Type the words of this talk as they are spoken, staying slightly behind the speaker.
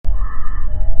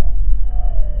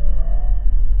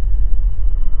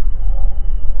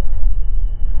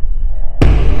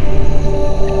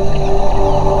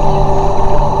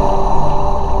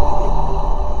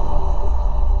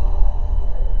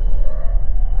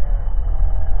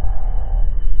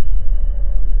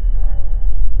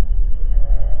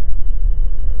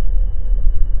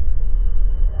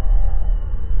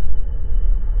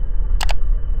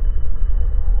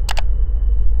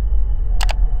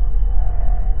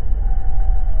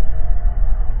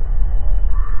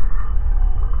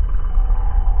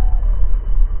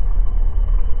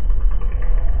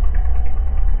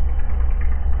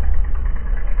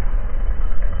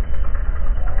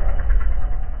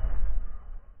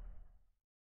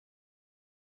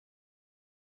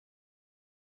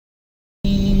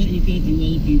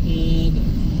والملائكة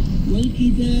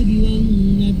والكتاب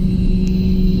والنبيين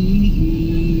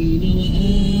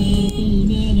وآتى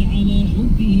المال على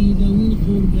حبه ذوي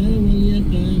القربى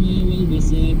واليتامى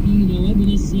والمساكين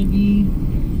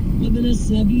وابن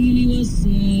السبيل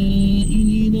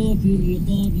والسائلين وفي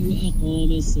الرقاب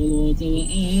وأقام الصلاة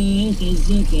وآتى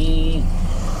الزكاة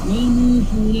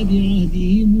والموفون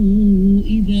بعهدهم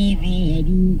إذا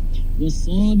عاهدوا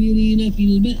والصابرين في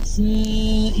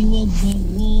البأساء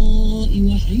والضراء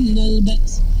وحين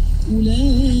البأس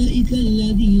أولئك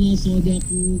الذين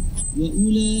صدقوا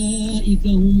وأولئك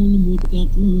هم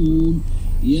المتقون.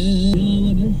 يا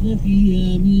وبث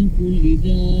فيها من كل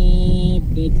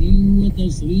دابة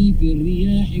وتصريف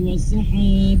الرياح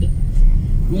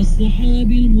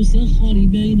والسحاب المسخر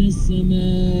بين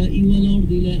السماء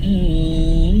والأرض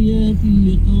لآيات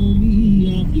لقوم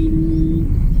يعقلون.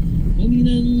 ومن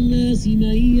الناس من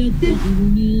يتخذ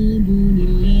من دون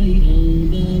الله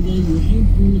أندادا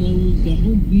يحبونهم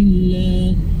كحب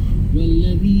الله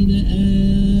والذين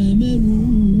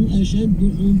آمنوا أشد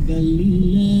حبا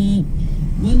لله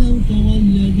ولو ترى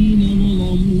الذين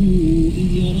ظلموا إذ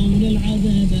يرون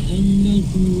العذاب أن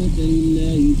القوة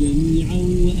لله جميعا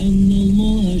وأن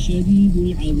الله شديد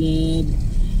العذاب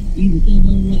إذ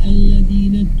تبرأ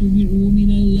الذين اتبعوا من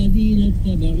الذين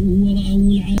اتبعوا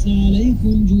ورأوا العذاب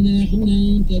عليكم جناح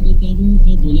أن تبتغوا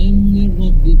فضلا من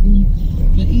ربكم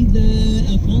فإذا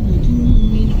أفضتم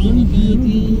من عرفات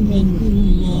فاذكروا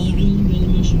الله عند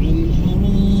المشعر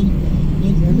الحرام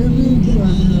واذكروا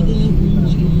كما هداكم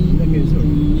وإن كنتم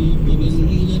من قبله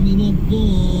لمن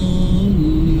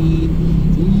الضالين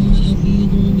ثم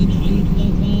أفيضوا من حيث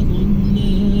أفاض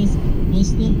الناس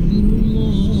واستغفروا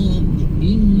الله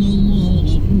إن الله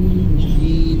غفور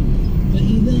رحيم.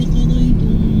 فإذا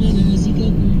قضيتم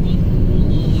مناسككم فاذكروا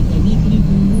الله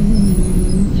كذكركم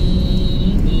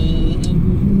آباءكم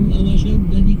أو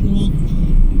أشد ذكرا.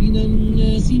 من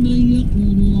الناس من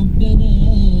يقول ربنا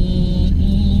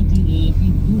آتنا في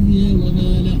الدنيا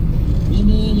وما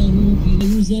له في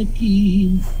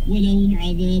يزكيهم ولهم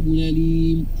عذاب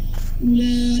أليم.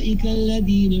 أولئك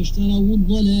الذين اشتروا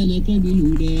الضلالة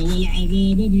بالهدى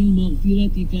والعذاب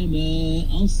بالمغفرة فما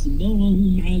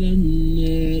أصبرهم على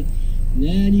النار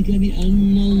ذلك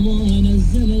بأن الله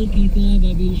نزل الكتاب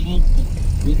بالحق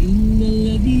وإن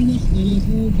الذين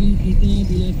اختلفوا في الكتاب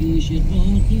لفي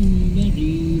شقاق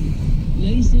بعيد.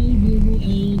 ليس البر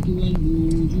أن تولوا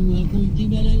وجوهكم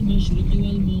قبل المشرق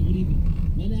والمغرب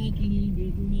ولكن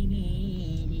البر من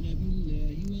آمن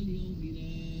بالله واليوم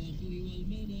الآخر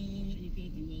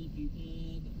والملائكة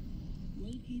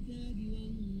والكتاب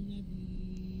والنبيين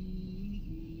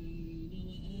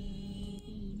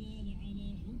وآتى المال على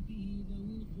حبه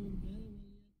ذوي القربى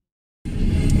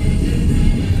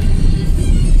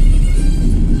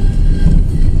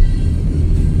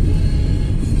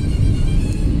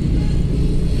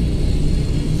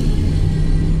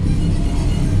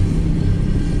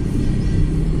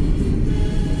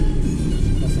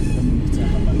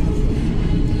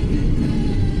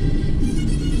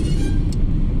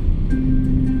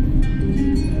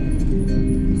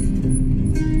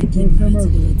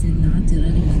العطرة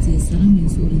لما تيسر من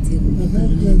سورة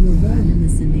البقرة على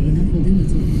مستمعينا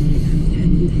فضيلة الإمام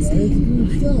الحامد حسين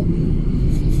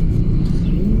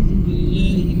أعوذ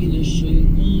بالله من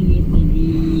الشيطان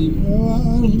الرجيم.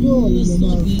 إن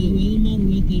الصفا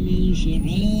والمروة من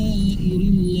شعائر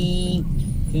الله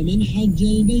فمن حج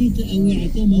البيت أو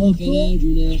اعتمر فلا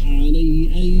جناح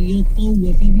عليه أن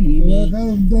يطوف بهما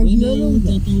ومن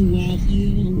تطوع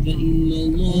خيرا فإن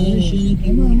الله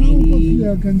شاكر عليم.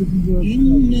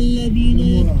 إن الذين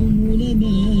يكتمون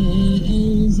ما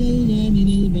أنزلنا من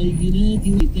البينات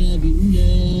والكتاب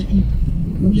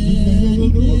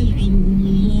أولئك يلعنهم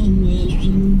الله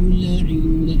ويلعنهم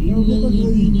اللاعنون إلا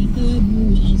الذين تابوا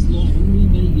وأصلحوا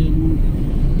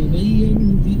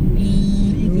وبينوا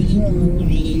فأولئك أتوب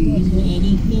عليهم وأنا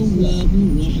التواب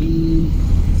الرحيم.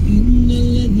 إن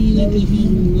الذين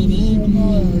كفروا وماتوا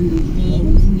وهم كفار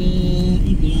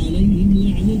أولئك عليهم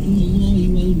لعنة الله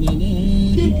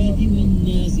والملائكة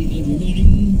والناس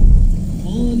أجمعين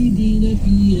خالدين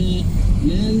فيها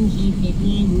لا يخفف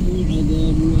عنهم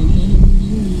العذاب ولا هم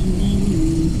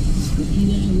ينظرون.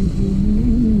 وإلهكم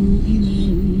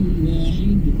إله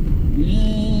واحد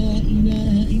لا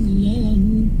إله إلا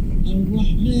هو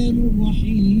الرحمن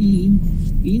الرحيم.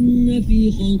 إن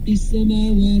في خلق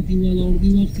السماوات والأرض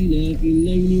واختلاف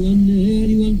الليل والنهار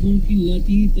والفلك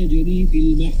التي تجري في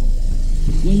البحر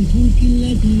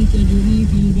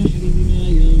بما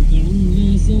ينفع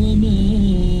الناس وما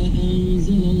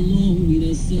أنزل الله من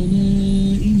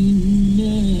السماء من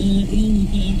ماء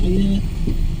فأحيا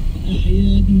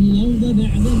به الأرض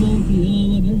بعد موتها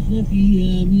وبث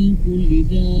فيها من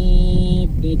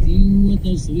دابة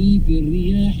وتصريف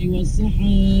الرياح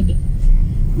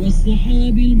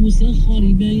والسحاب المسخر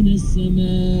بين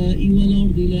السماء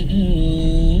والأرض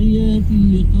لآيات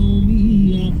لقوم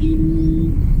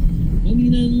يعقلون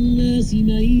ومن الناس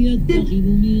من يتخذ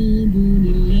من دون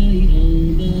الله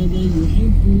أندادا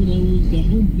يحبونهم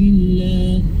كحب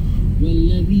الله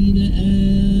والذين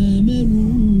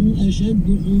آمنوا أشد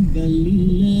حبا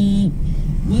لله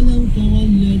ولو ترى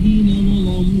الذين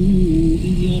ظلموا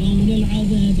إذ يرون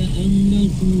العذاب أن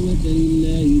القوة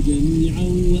لله جميعا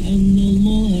وأن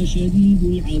الله شديد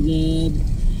العذاب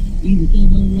إذ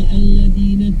تبرأ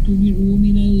الذين اتبعوا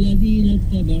من الذين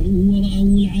اتبعوا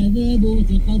ورأوا العذاب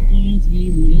وتقطعت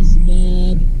بهم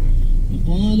الأسباب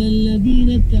وقال الذين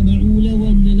اتبعوا لو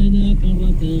أن لنا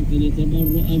كرة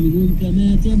فنتبرأ منهم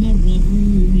كما تبرأوا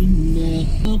منا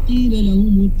وقيل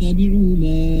لهم اتبعوا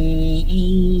ما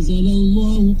أنزل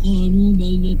الله قالوا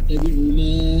بل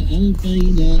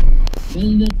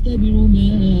نتبع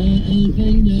ما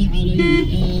ألفينا عليه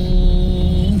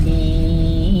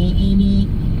آباءنا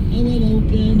أولو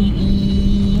كان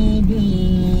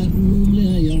آباؤهم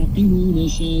لا يعقلون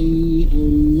شيئا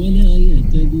ولا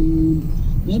يهتدون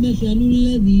ومثل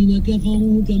الذين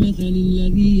كفروا كمثل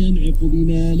الذي ينعق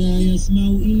بما لا يسمع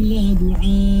إلا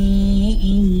دعاء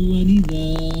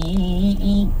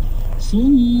ونداء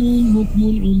صم بكم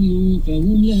عمي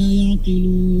فهم لا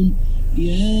يعقلون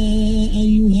يا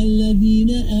أيها الذين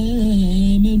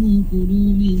آمنوا كلوا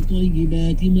من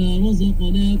طيبات ما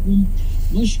رزقناكم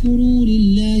واشكروا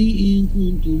لله إن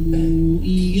كنتم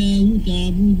إياه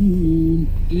تعبدون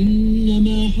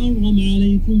إنما حرم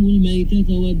عليكم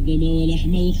الميتة والدم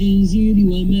ولحم الخنزير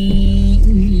وما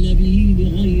أهل به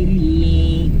لغير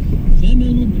الله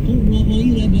فمن اضطر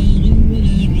غير باغ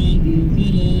ولا عاد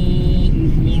فلا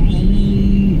إثم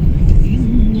عليه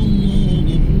إن الله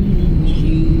غفور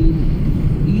رحيم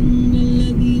إن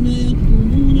الذين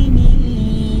يكتمون ما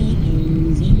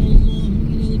أنزل الله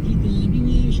من الكتاب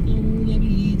ويشترون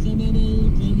به ثمنا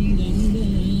قليلا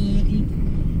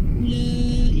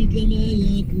أولئك ما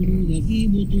يأكلون في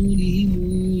بطونهم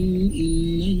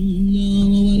إلا النار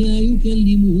ولا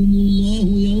يكلمهم الله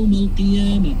يوم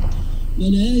القيامة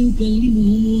ولا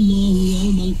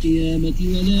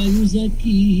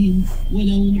يزكيهم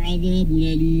ولهم عذاب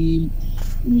أليم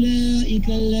أولئك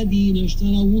الذين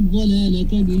اشتروا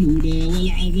الضلالة بالهدى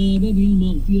والعذاب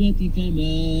بالمغفرة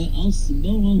فما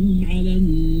أصبرهم على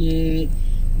النار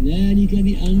ذلك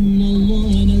بأن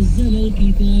الله نزل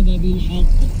الكتاب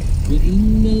بالحق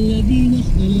وإن الذين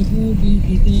اختلفوا في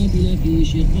الكتاب لفي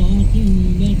شقاق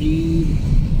بعيد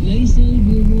ليس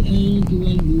البر أن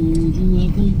تولوا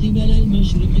وجوهكم قبل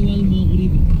المشرق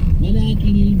والمغرب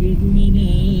ولكن البر من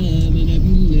آمن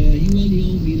بالله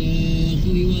واليوم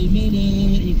الآخر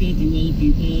والملائكة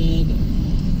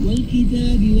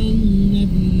والكتاب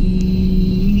والنبيين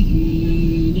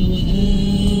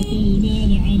وآتى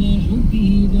المال على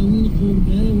حبه ذوي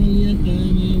القربى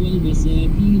واليتامى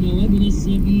والمساكين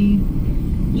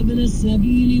وابن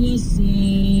السبيل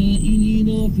والسائلين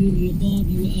وفي الرقاب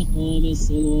وأقام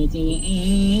الصلاة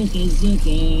وآتى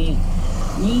الزكاة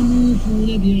والموفون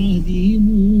بعهدهم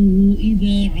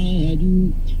إذا عاهدوا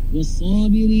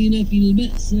والصابرين في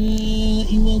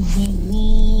البأساء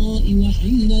والضراء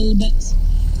وحين البأس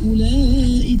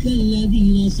أولئك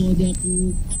الذين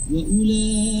صدقوا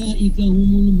وأولئك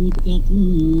هم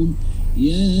المتقون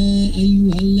يا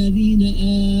أيها الذين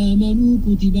آمنوا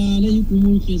كتب عليكم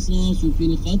القصاص في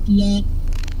القتلى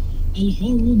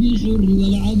الحر بالحر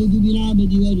والعبد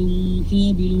بالعبد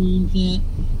والأنثى بالأنثى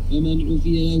فمن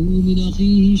عفي له من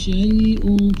أخيه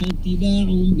شيء فاتباع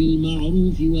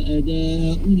بالمعروف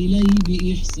وأداء إليه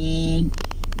بإحسان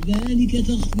ذلك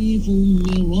تخفيف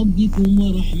من ربكم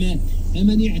ورحمة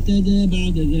فمن اعتدى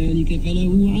بعد ذلك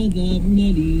فله عذاب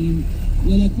أليم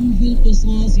ولكم في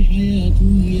القصاص حياة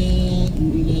يا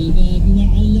أولي الألباب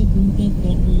لعلكم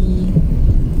تتقون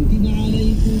كتب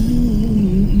عليكم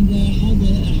إذا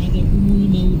حضر أحدكم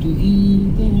الموت إن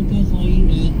ترك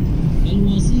خيرا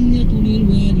الوصية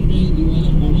للوالدين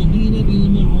والأقربين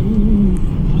بالمعروف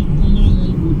حقا على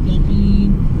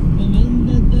المتقين فمن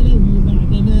بدله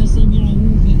بعدما سمعه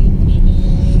فإنما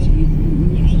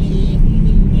إثمه على الذين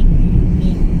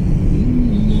يبدلونه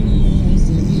إن الله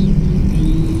سميع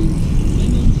عليم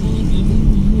فمن خاف من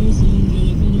موسى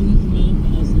جنفا أو إثما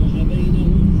فأصلح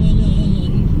بينهم فلا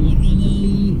إثم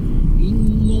عليه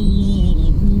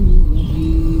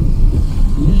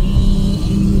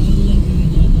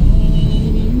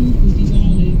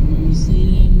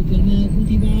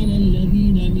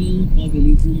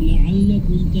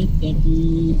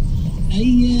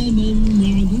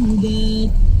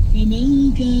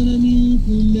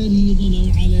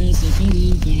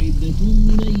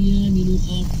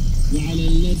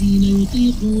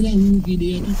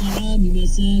فدية طعام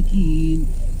مساكين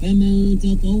فمن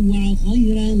تطوع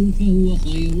خيرا فهو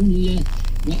خير له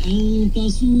وأن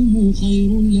تصوموا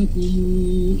خير لكم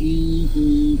إن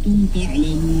كنتم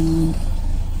تعلمون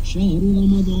شهر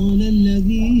رمضان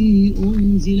الذي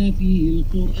أنزل فيه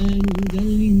القرآن هدى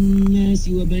للناس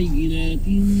وبينات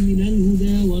من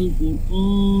الهدى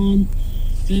والفرقان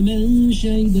فمن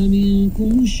شهد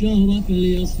منكم الشهر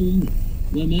فليصم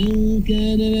ومن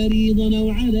كان مريضا أو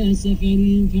على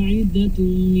سفر فعدة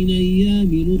من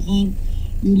أيام أخر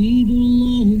يريد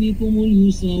الله بكم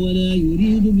اليسر ولا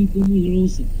يريد بكم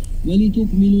العسر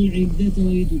ولتكملوا العدة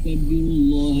ولتكبروا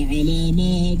الله على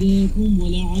ما هداكم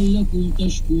ولعلكم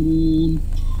تشكرون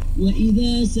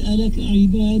وإذا سألك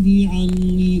عبادي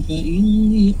عني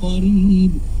فإني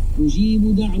قريب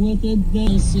أجيب دعوة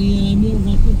الداعي الصيام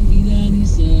الرفث إلى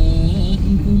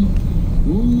نسائكم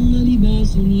هن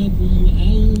لباس لكم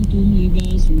وأنتم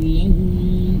لباس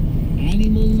لهم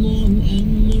علم الله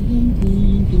أنكم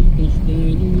كنتم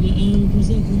تختانون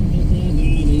أنفسكم فتاب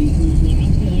عليكم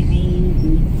وعفى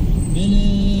عنكم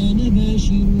فلا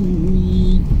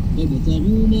نباشروهن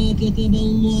وابتغوا ما كتب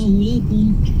الله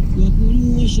لكم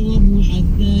وكلوا واشربوا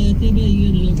حتى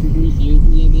يتبين لكم الخيط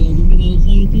الأبيض من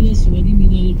الخيط الأسود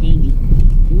من الفجر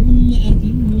ثم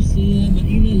أتموا الصيام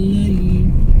إلى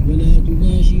الليل ولا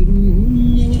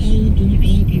تباشروهن وأنتم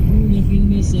عاكفون في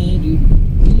المساجد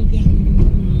تلك حدود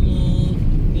الله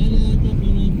فلا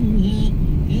تقربوها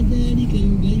كذلك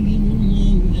يبين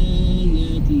الله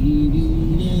آياته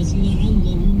للناس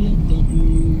لعلهم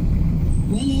يتقون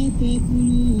ولا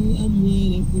تأكلوا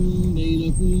أموالكم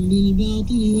بينكم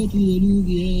بالباطل وتدلوا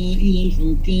بها إلى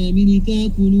الحكام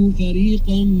لتأكلوا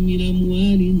فريقا من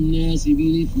أموال الناس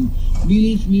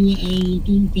بالإثم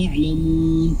وأنتم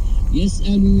تعلمون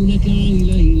يسألونك عن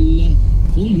الأهلة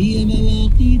قل هي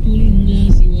مواقيت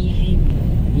للناس والحج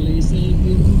وليس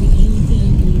البر بأن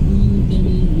تأتوا البيوت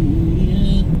من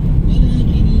ظهورها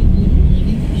ولكن البر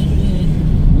من اتقى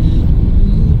وأتوا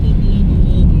البيوت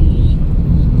بأبوابها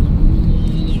واتقوا الله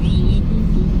لعلكم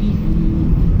تفلحون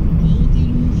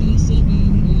قاتلوا في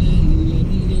سبيل الله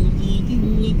الذين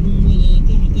يقاتلونكم ولا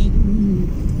تعتدوا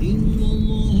إن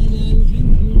الله لا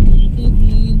يحب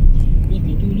المعتدين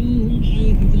واقتلوهم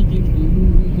حيث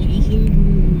ثقفتموهم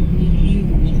وأخرجوهم من حيث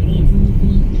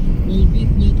أخرجوكم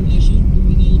والفتنة أشد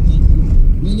من القتل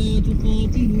ولا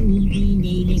تقاتلوهم عند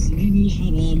المسجد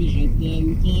الحرام حتى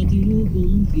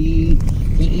يقاتلوكم فيه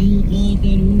فإن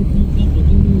قاتلوكم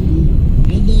فاقتلوهم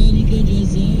كذلك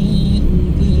جزاء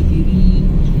الكافرين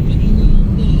فإن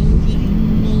انتهوا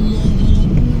فإن الله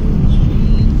غفور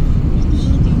رحيم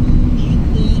وقاتلوهم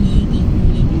حتى لا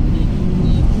تكون فتنة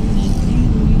ويكون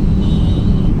الدين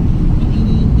لله فإن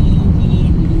انتهوا فلا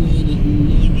عدوان إلا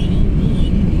على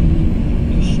الظالمين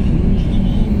الشهر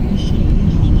الحرام بالشهر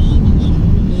الحرام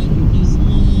وحرمات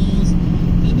قصاص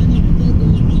فمن اعتدى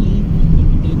عليكم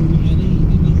فاعتدوا عليه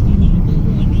بمثل ما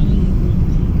اعتدى عليكم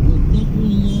واتقوا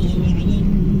الله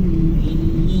واعلموا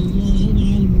أن الله مع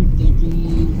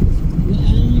المتقين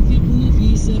وأنفقوا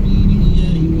في سبيل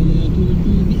الله ولا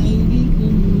تلقوا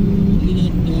بأيديكم إلى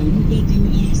التهلكة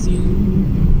وأحسنوا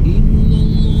إن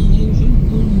الله يحب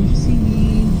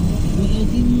المحسنين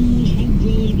وأتموا الحج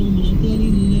والعمرة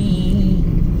لله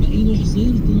فإن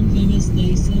أحصرتم فما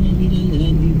استيسر من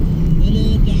الهدي ولا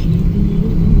تحلقوا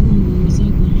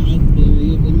رؤوسكم حتى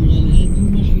يبلغ الهدي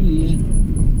محله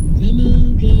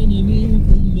فمن كان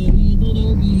منكم مريضا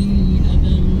أو به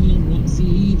أذى من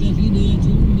رأسه ففدية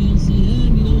من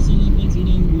صيام أو صدقة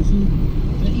أو نسك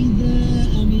فإذا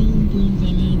أمنتم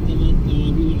فمن تمتع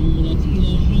بالعمرة إلى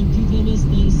الحج فما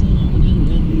استيسر من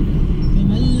الهدي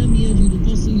فمن لم يجد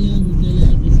فصيام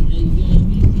 3 أيام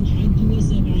في الحج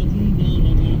و7 إذا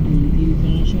رجعتم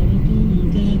تلك 10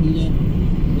 كاملة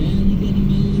ذلك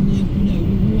لمن لم يكن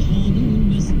له حاضر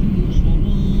المسجد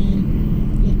الحرام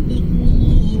واتقوا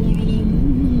الله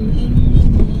واعلموا أن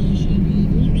الله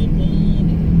شديد العقاب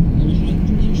الحج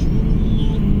أشهر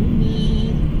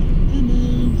معلومات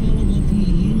فمن فرض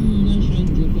فيهن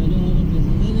الحج فلا رفث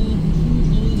ولا فسوق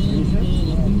ولا جدال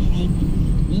في الحج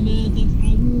وما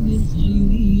تفعلوا من خير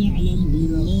يعلمه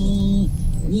الله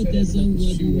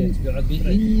وتزودوا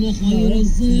فإن خير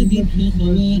الزاد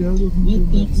التقوى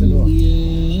واتقوا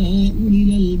يا أولي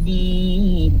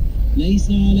الألباب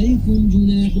ليس عليكم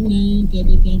جناح أن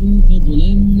تبتغوا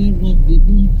فضلا من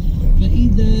ربكم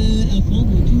فإذا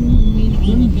أفضتم من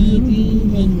عرفات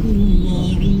فاذكروا الله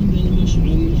عند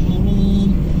المشعر الحرام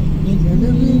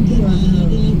واذكروا كما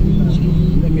هداكم وإن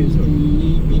كنتم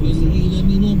من قبله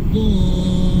لمن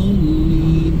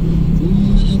الضالين ثم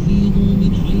أفيضوا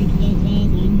من حيث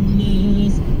أفاض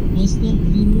الناس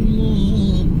واستغفروا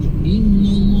الله إن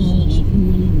الله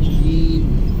غفور رحيم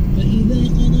فإذا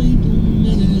قضيتم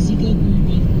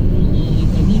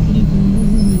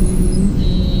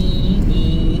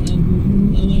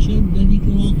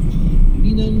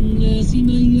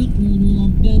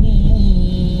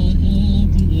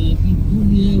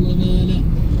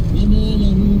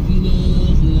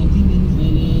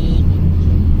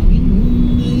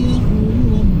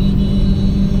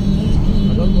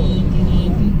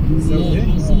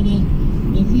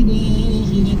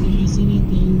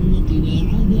وقنا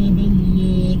عذاب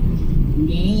النار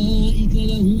أولئك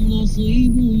لهم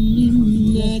نصيب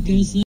مما كسبوا